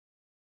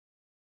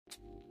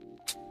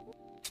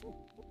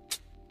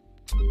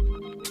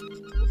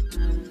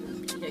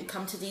You know,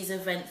 come to these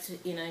events,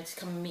 you know, to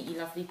come and meet you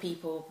lovely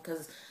people,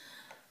 because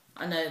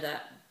I know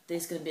that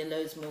there's going to be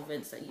loads more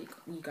events that you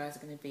guys are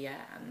going to be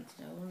at, and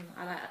you know,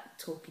 I like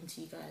talking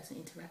to you guys and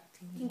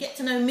interacting. You can get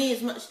to know me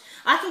as much.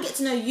 I can get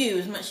to know you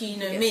as much as you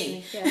know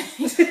me. Yeah.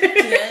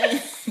 Yeah,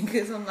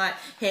 because I'm like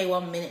here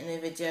 1 minute in the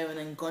video and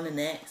then gone the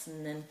next,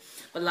 and then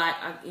but like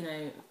you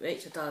know,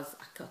 Rachel does.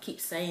 I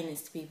keep saying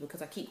this to people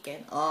because I keep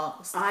getting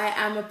asked. I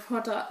am a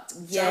product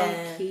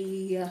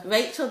junkie.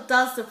 Rachel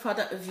does the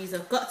product reviews.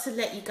 I've got to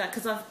let you guys,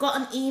 because I've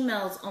gotten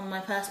emails on my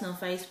personal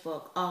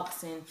Facebook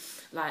asking,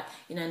 like,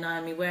 you know,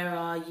 Naomi, where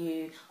are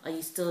you? Are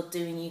you still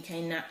doing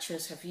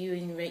UKnaturals? Have you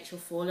and Rachel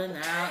fallen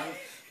out?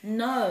 And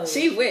no.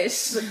 She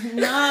wished.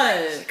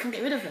 No. She can't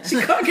get rid of her.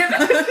 She can't get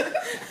rid of her.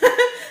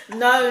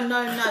 No.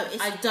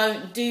 I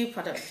don't do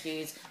product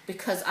reviews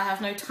because I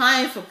have no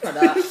time for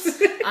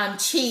products. I'm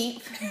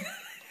cheap.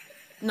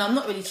 No, I'm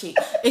not really cheap.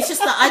 It's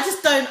just that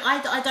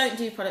I don't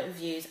do product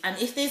reviews. And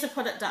if there's a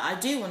product that I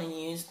do want to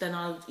use, then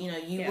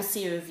you will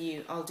see a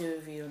review. I'll do a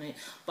review on it.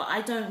 But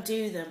I don't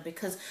do them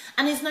because,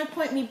 and there's no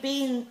point me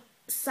being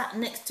sat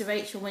next to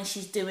Rachel when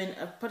she's doing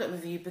a product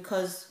review,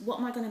 because what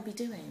am I going to be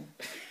doing?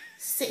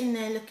 Sitting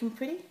there looking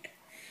pretty?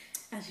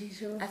 As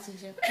usual. As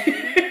usual.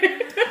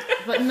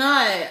 But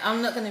no,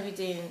 I'm not going to be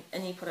doing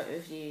any product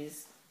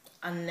reviews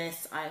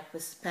unless I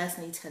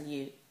personally tell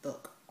you,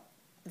 look,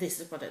 this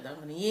is a product that I'm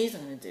going to use,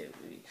 I'm going to do it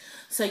with you.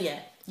 So yeah,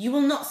 you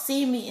will not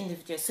see me in the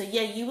video. So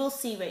yeah, you will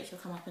see Rachel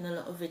come up in a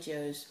lot of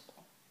videos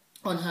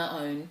on her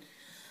own.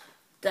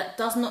 That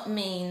does not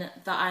mean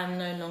that I am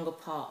no longer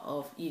part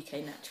of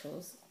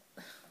UKnaturals.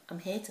 I'm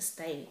here to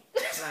stay.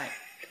 Like,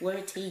 we're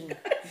a team. You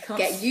can't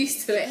get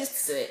used to it.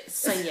 Used to it.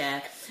 So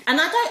yeah, and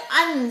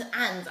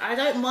I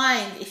don't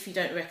mind if you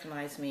don't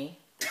recognise me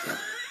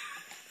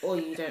or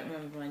you don't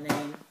remember my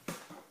name.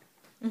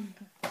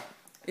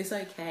 It's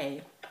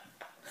okay.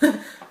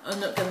 I'm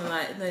not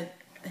gonna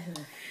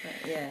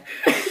yeah.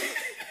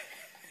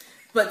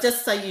 But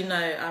just so you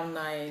know, I'm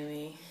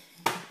Naomi.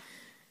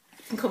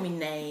 You can call me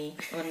Nay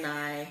or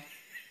Nai.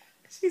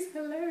 She's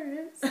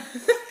hilarious.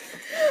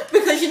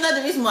 Because you know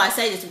the reason why I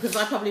say this, because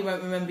I probably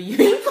won't remember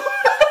you.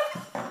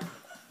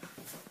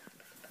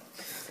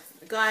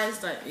 Guys,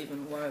 don't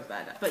even worry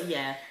about that. But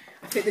yeah,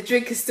 I think the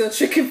drink is still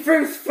trickling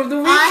through from the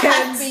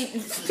weekend.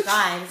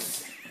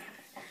 Guys,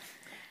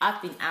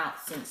 I've been out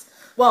since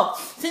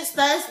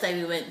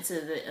Thursday. We went to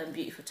the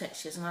Beautiful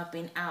Textures, and I've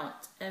been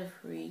out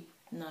every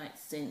night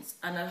since,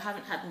 and I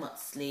haven't had much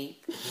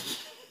sleep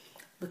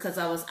because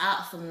I was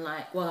out from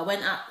I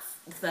went out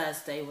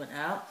Thursday,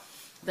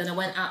 then I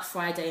went out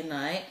Friday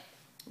night,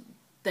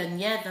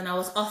 then I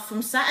was off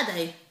from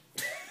Saturday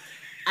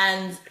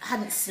and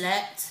hadn't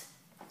slept.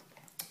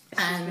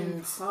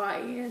 And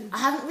I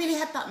haven't really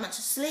had that much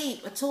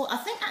sleep at all. I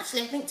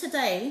think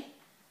today,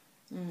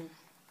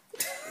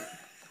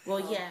 I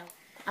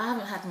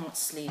haven't had much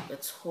sleep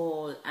at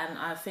all, and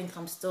I think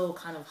I'm still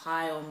kind of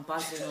high on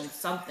buzzing on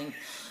something,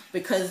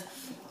 because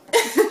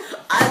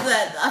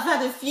I've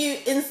had a few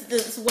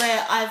incidents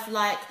where I've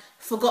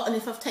forgotten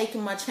if I've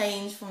taken my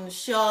change from the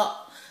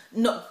shop,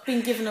 not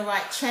been given the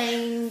right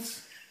change.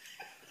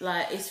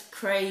 It's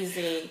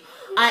crazy.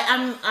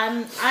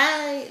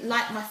 I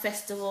like my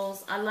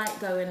festivals. I like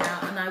going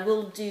out, and I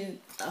will do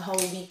a whole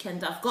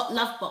weekend. I've got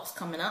Love Box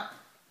coming up,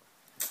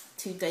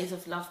 2 days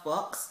of Love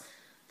Box.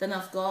 Then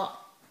I've got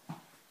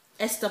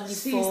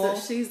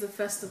SW4. She's the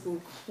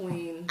festival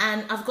queen.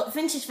 And I've got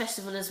Vintage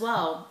Festival as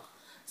well.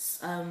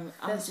 I'm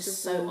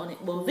just so on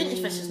it. Well,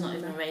 Vintage Festival's not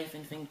even a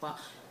raving thing, but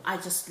I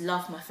just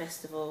love my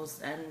festivals,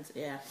 and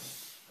yeah.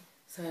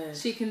 So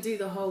she can do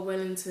the whole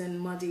Wellington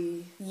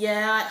muddy.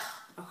 Yeah,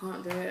 I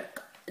can't do it,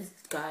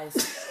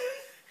 guys.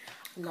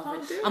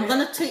 Love it. I'm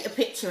gonna take a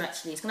picture.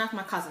 Actually, it's gonna have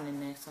my cousin in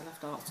there, so I'll have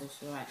to ask her if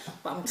she's alright.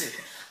 But I'm good.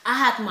 I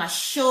had my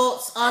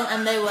shorts on,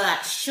 and they were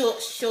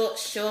shorts.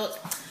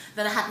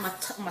 Then I had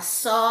my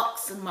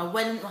socks and my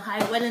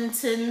high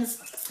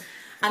Wellingtons,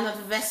 and a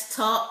vest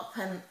top.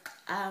 And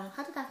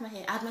how did I have my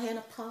hair? I had my hair in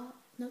a part.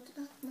 No, did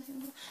I have my hair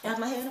in a part? I had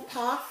my hair in a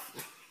part.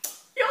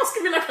 You're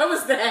asking me like I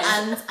was there.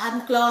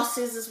 And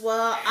glasses as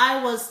well.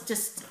 I was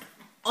just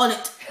on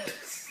it.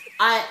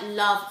 I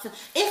love.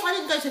 If I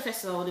didn't go to a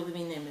festival, I would have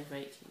been there with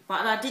Rachy.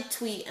 But I did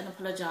tweet and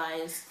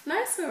apologise. No,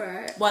 it's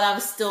alright. While I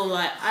was still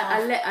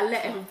I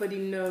let everybody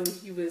know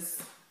you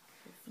was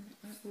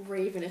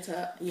raving it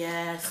up.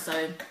 Yeah,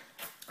 so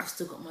I've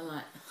still got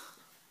my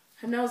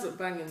Her nails look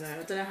banging though.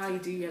 I don't know how you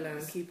do yellow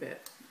and keep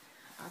it.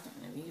 I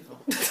don't know either.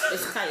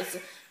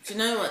 Do you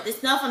know what?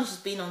 This nail varnish has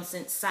been on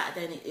since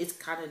Saturday, and it is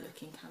kind of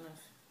looking kind of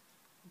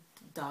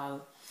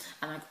dull.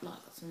 And I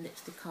got some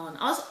lipstick on.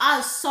 I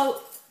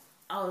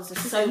was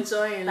just so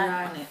enjoying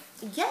life. On it.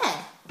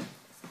 Yeah.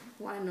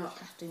 Why not?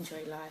 I have to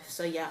enjoy life.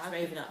 So yeah, I'm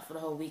raving up for the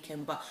whole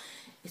weekend, but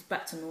it's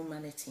back to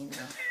normality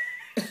now.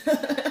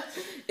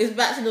 It's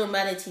back to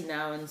normality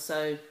now, and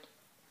so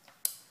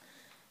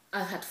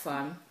I've had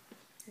fun.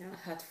 Yeah.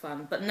 I've had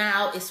fun. But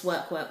now it's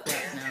work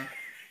now.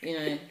 You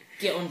know,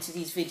 get onto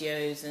these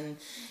videos and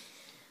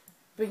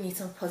bring you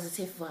some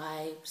positive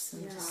vibes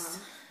and just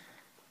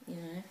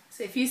you know.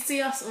 So if you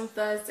see us on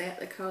Thursday at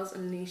the Curls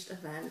Unleashed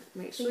event,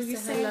 make sure you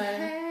say hello.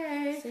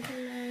 Hey. Say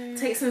hello.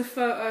 Take some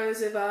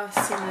photos with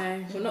us, you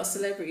know. We're not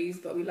celebrities,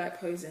 but we like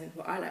posing.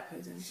 Well, I like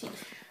posing.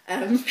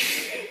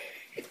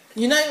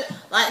 You know,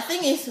 like, the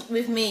thing is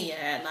with me,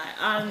 yeah, like,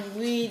 I'm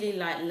really,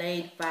 like,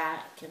 laid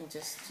back and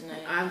just, you know.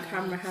 I'm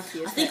camera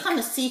happy as I think I'm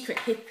a secret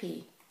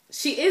hippie.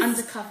 She is.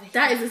 Undercover hippie.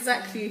 That is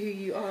exactly who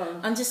you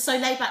are. I'm just so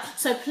laid back.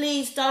 So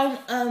please don't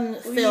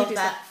feel that.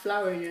 Like a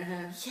flower in your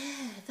hair.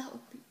 Yeah, that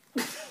would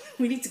be.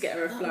 We need to get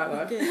her a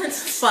flower.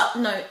 But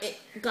no,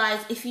 guys,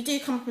 if you do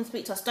come up and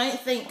speak to us, don't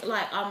think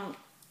like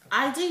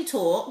I do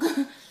talk,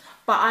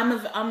 but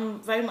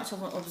I'm very much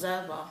of an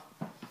observer.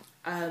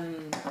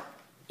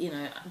 You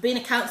know, being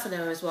a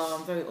counsellor as well,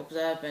 I'm very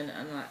observant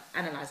and like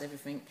analyse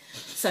everything.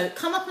 So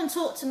come up and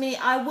talk to me.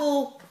 I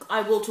will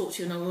talk to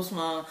you and I will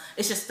smile.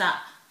 It's just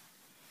that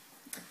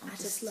I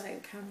just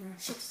like camera.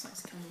 She just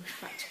likes camera.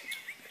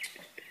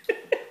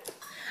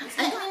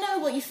 I don't know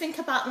what you think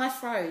about my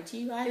fro. Do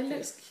you like it? It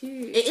looks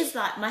cute. It is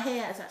like, my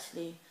hair is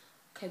actually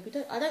okay.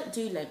 I don't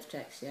do length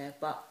checks, yeah,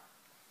 but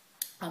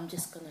I'm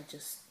just gonna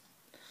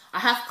I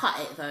have cut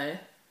it though,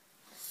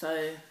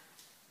 so.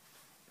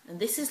 And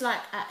this is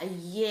like at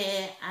 1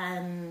 year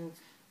and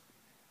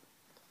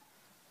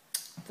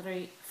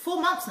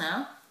 4 months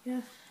now.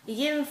 Yeah. 1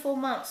 year and 4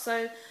 months.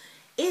 So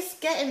it's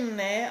getting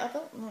there. I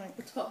don't know.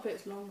 The top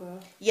bit's longer.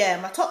 Yeah,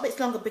 my top bit's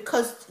longer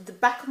because the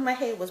back of my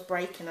hair was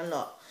breaking a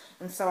lot.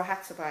 And so I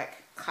had to like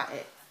cut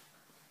it.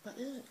 But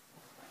look.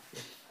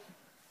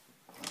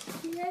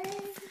 Yay.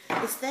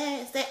 It's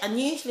there. And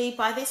usually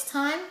by this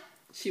time,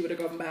 she would have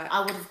gone back. I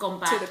would have gone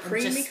back to the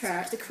creamy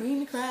crack. The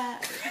creamy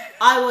crack.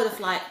 I would have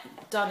like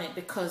done it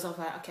because of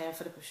like, okay,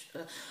 for the push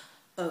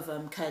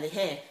of curly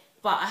hair.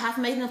 But I have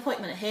made an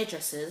appointment at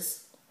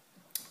hairdressers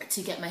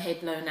to get my hair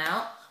blown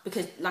out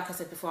because, like I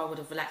said before, I would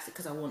have relaxed it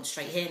because I want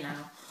straight hair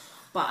now.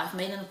 But I've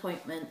made an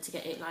appointment to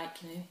get it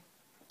like, you know,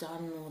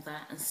 done and all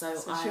that, and so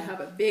I should have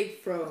a big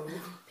fro.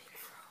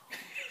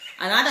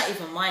 And I don't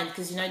even mind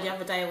because, you know, the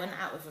other day I went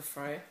out with a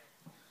fro.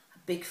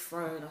 Big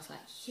fro, and I was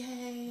like,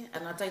 yay!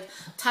 And I did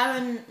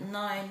Taryn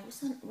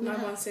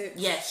 916.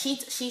 Yeah,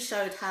 she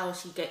showed how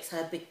she gets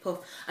her big puff,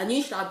 and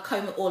usually I'd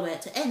comb it all the way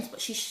to ends,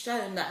 but she's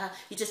shown that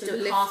you just do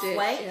it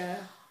halfway.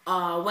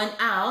 Yeah. Went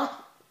out,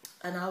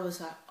 and I was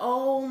like,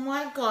 oh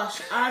my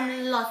gosh,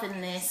 I'm loving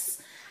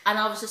this. And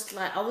I was just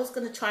like, I was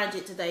gonna try and do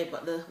it today,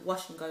 but the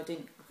wash and go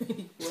didn't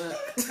really work.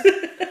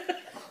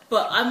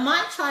 But I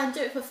might try and do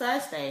it for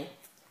Thursday.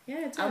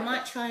 Yeah, I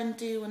might try and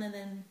do one of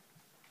them.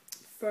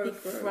 Big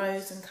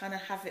froze and kind of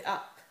have it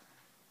up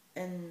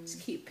and just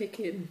keep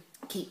picking,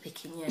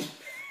 yeah.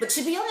 But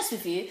to be honest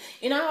with you,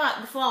 you know, like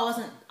before I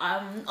wasn't,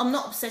 I'm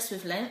not obsessed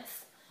with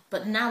length,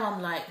 but now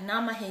I'm like, now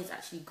my hair's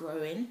actually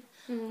growing.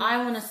 I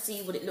want to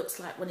see what it looks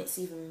like when it's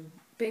even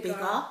bigger,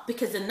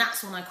 because then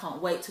that's when I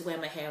can't wait to wear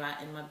my hair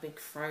out in my big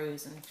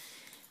froze. And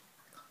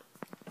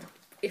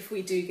if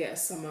we do get a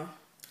summer,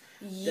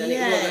 yeah, then it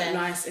will look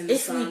nice in the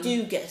sun. If we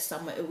do get a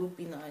summer, it would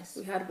be nice.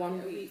 We had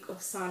 1 week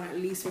of sun. At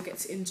least we'll get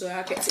to enjoy.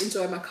 I get to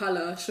enjoy my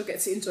colour. She'll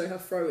get to enjoy her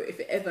fro if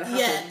it ever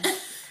happens.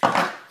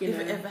 Yeah, if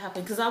it ever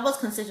happens. Because I was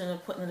considering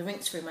putting the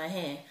rinks through my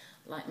hair,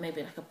 like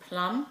maybe like a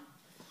plum.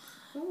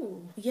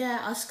 Ooh. Yeah,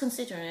 I was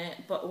considering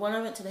it, but when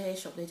I went to the hair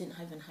shop, they didn't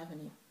even have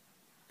any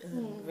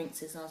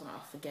rinses. I was like,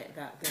 I'll forget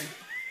that then.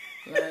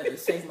 Like,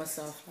 save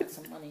myself like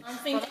some money.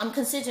 I'm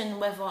considering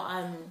whether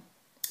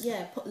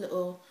put a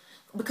little.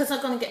 Because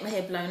I'm going to get my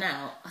hair blown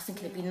out, I think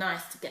it'd be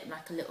nice to get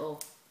like a little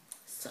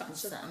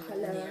something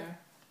in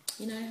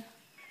there.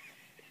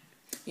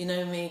 You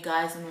know me,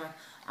 guys, and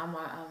I'm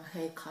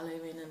hair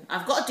colouring, and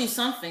I've got to do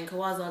something,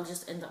 otherwise I'll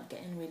just end up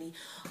getting really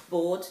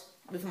bored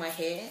with my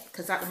hair.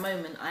 Because at the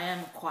moment I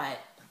am quite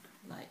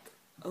like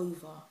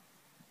over.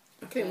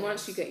 I think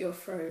once you get your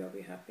fro, you'll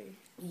be happy.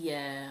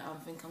 Yeah,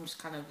 I think I'm just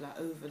kind of like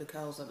over the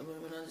curls at the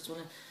moment. I just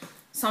want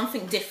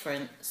something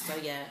different. So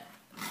yeah.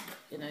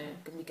 You know,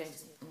 gonna be going to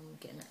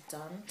getting that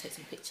done. Take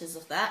some pictures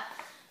of that,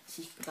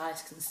 so you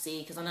guys can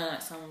see. Because I know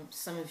like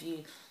some of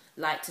you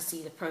like to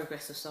see the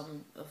progress of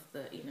some of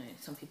the, you know,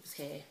 some people's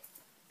hair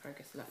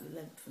progress, like the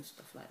length and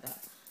stuff like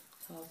that.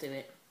 So I'll do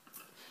it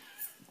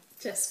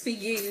just for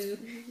you.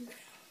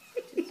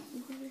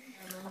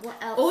 What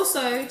else?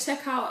 Also,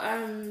 check out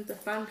the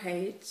fan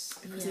page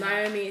because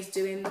Naomi is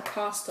doing the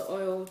castor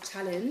oil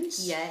challenge.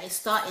 Yeah, it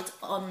started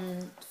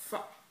on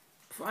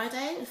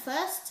Friday the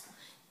 1st.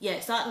 Yeah,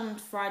 it started on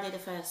Friday the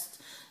 1st.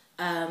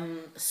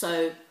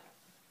 So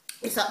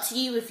it's up to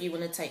you if you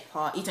want to take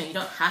part. You don't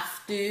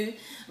have to,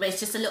 but it's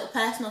just a little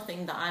personal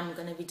thing that I'm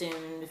going to be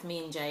doing with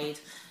me and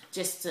Jade,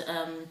 just to,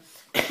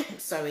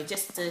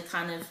 just to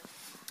kind of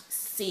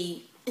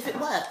see if it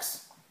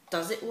works.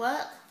 Does it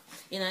work?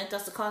 You know,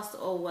 does the castor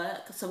oil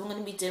work? So we're going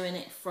to be doing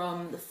it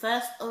from the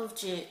 1st of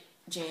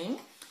June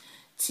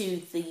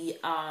to the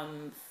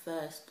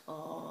 1st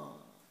of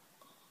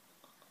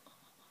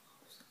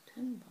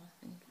September.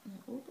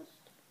 August?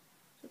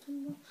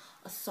 September?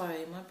 Oh,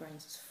 sorry, my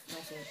brain's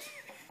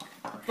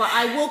frazzled. But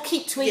I will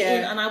keep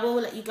tweeting and I will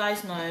let you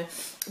guys know.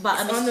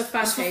 But it's on the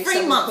fan it's for page,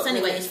 3 months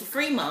anyway. It's for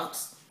 3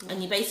 months.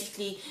 And you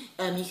basically,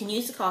 you can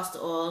use the castor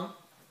oil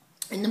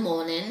in the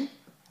morning,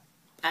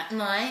 at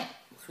night,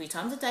 3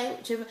 times a day,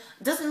 whichever.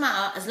 It doesn't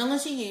matter as long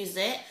as you use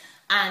it,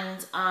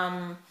 and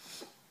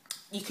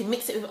you can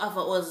mix it with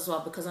other oils as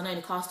well, because I know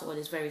the castor oil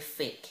is very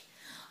thick.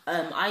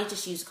 I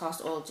just use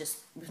castor oil just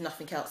with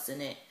nothing else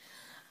in it,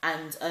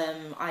 and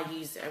I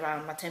use it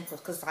around my temples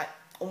because like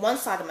on one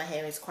side of my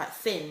hair is quite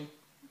thin.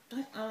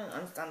 I don't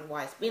understand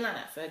why. It's been like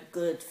that for a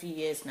good few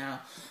years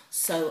now.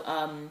 So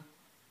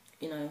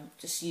you know,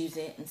 just use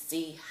it and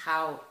see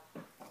how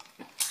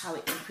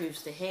it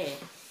improves the hair.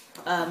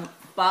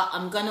 But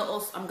I'm gonna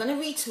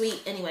retweet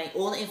anyway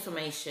all the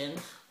information,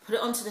 put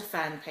it onto the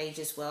fan page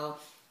as well,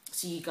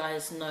 so you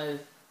guys know.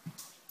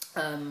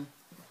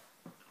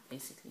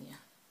 Basically, yeah.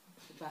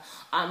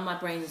 My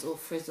brain is all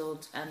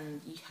frizzled,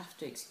 and you have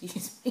to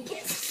excuse me.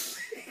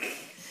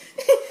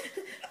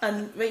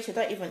 And Rachel,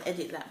 don't even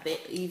edit that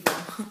bit either.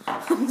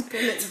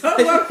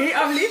 Don't worry,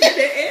 I'm leaving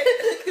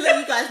it in. Let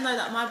you guys know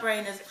that my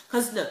brain is,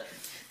 because look,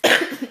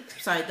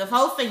 sorry, the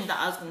whole thing that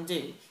I was going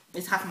to do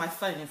is have my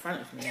phone in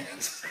front of me,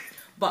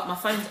 but my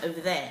phone's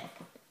over there,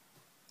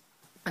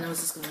 and I was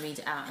just going to read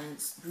it out, and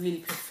it's really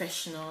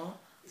professional.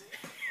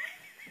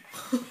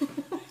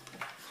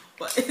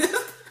 But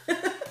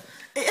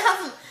it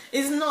hasn't.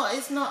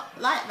 It's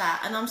not like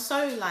that, and I'm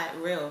so like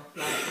real.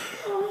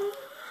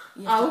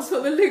 Like, I will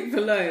put the link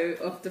below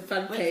of the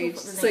fan page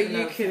so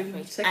you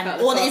can check out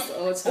all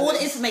the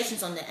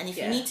information's on there. And if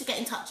you need to get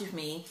in touch with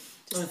me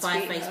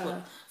via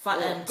Facebook,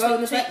 go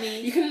on the tweet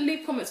me. You can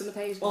leave comments on the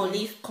page, or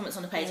leave comments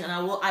on the page, and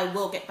I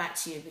will get back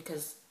to you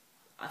because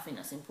I think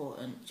that's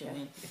important. Do you know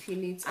what I mean? If you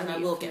need, and I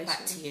will get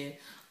back to you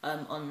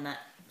on that,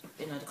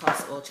 you know, the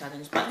castor oil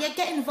challenge. But yeah,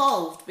 get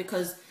involved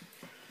because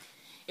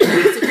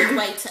it's a good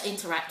way to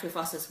interact with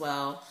us as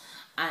well.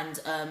 And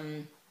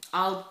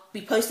I'll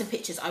be posting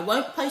pictures. I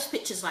won't post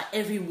pictures like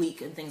every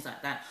week and things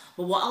like that.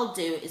 But what I'll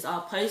do is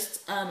I'll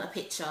post a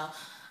picture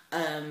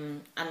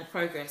and the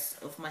progress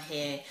of my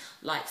hair,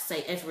 like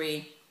say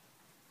every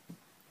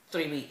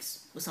 3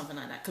 weeks or something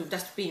like that. Because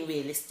that's being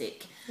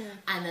realistic. Yeah.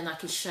 And then I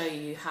can show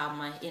you how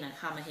my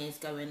hair's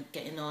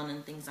getting on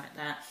and things like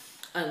that.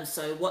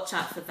 So watch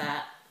out for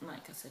that.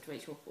 Like I said,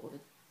 Rachel will put all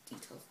the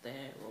details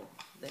there or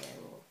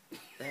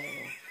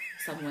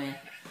somewhere,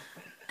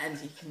 and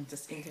you can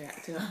just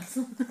interact with us.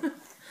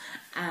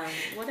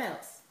 What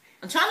else?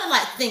 I'm trying to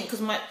like think because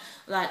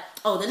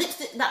the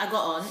lipstick that I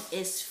got on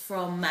is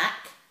from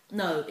MAC.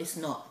 No, it's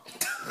not.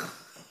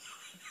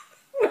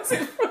 What's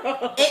it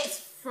from? It's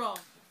from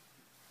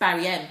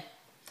Barry M.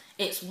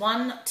 It's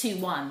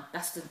 121.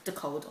 That's the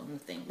code on the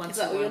thing. Is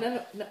that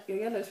what your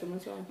yellow's from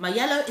as well? My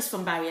yellow is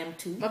from Barry M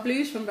too. My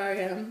blue's from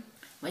Barry M.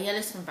 My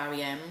yellow's from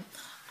Barry M.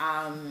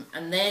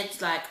 And they're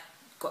like,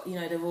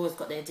 they've always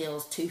got their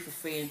deals 2 for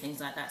 3 and things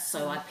like that.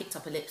 So I picked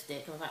up a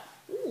lipstick. I was like,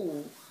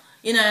 ooh,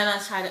 and I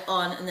tried it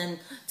on. And then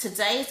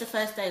today is the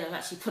first day that I've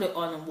actually put it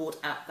on and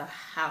walked out the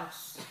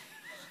house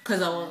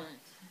because I'm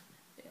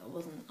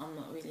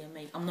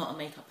not a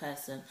makeup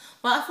person.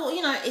 But I thought,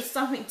 it's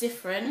something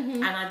different.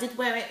 And I did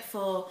wear it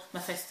for my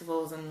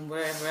festivals and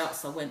wherever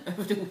else I went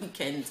over the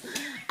weekend.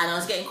 And I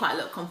was getting quite a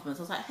lot of compliments.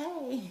 I was like,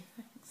 hey,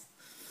 thanks.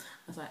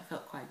 I was like, it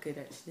felt quite good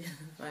actually.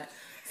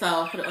 So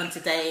I'll put it on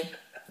today.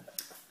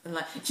 And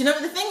do you know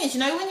what the thing is?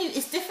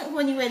 It's different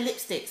when you wear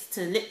lipsticks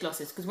to lip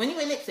glosses, because when you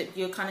wear lipstick,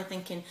 you're kind of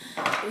thinking,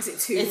 is it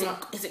too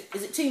much? Is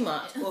it too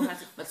much?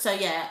 But so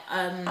yeah,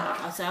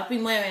 so I've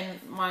been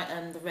wearing my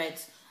the red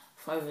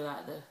for over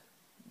like the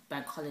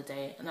bank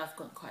holiday, and I've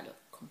got quite a lot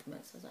of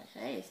compliments. I was like,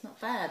 hey, it's not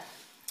bad.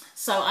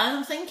 So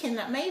I'm thinking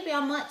that maybe I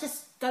might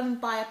just go and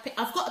buy a pink.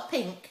 I've got a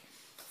pink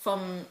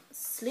from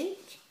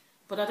Sleek,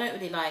 but I don't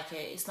really like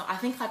it. It's not. I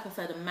think I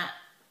prefer the matte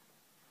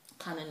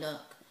kind of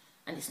look,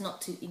 and it's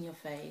not too in your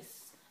face.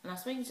 And I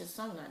suppose just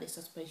something like this,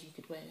 I suppose you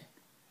could wear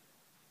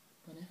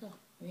whenever,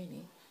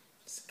 really.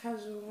 It's a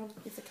casual one.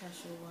 It's a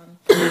casual one.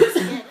 So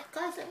yeah,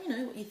 guys, let me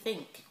know what you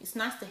think. It's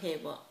nice to hear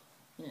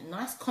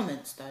nice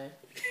comments though.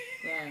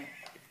 Right.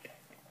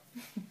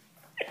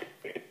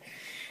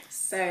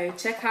 So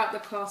check out the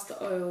castor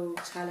oil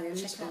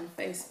challenge on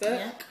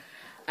Facebook.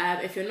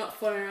 Yeah. If you're not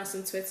following us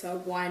on Twitter,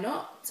 why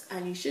not?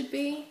 And you should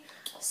be.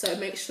 So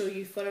make sure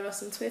you follow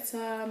us on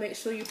Twitter. Make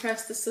sure you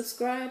press the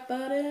subscribe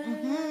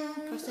button.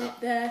 Press it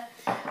there.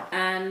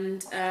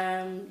 And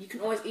you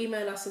can always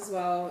email us as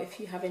well if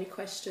you have any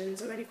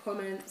questions or any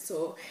comments,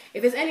 or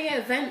if there's any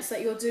events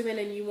that you're doing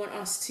and you want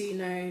us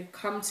to,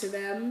 come to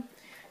them.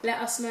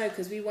 Let us know,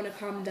 because we want to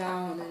come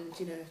down and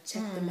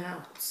check them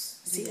out,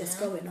 see what's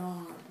going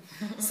on.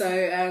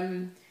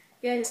 So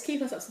just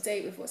keep us up to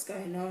date with what's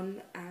going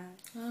on.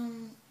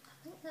 And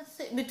that's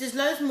it. But there's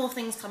loads more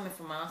things coming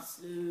from us.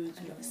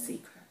 Another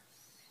secret.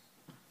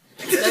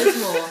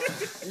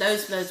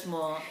 Loads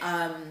more.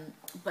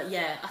 But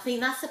yeah, I think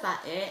that's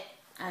about it.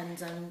 And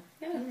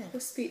we'll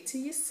speak to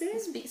you soon.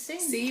 Speak soon.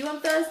 See you on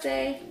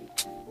Thursday.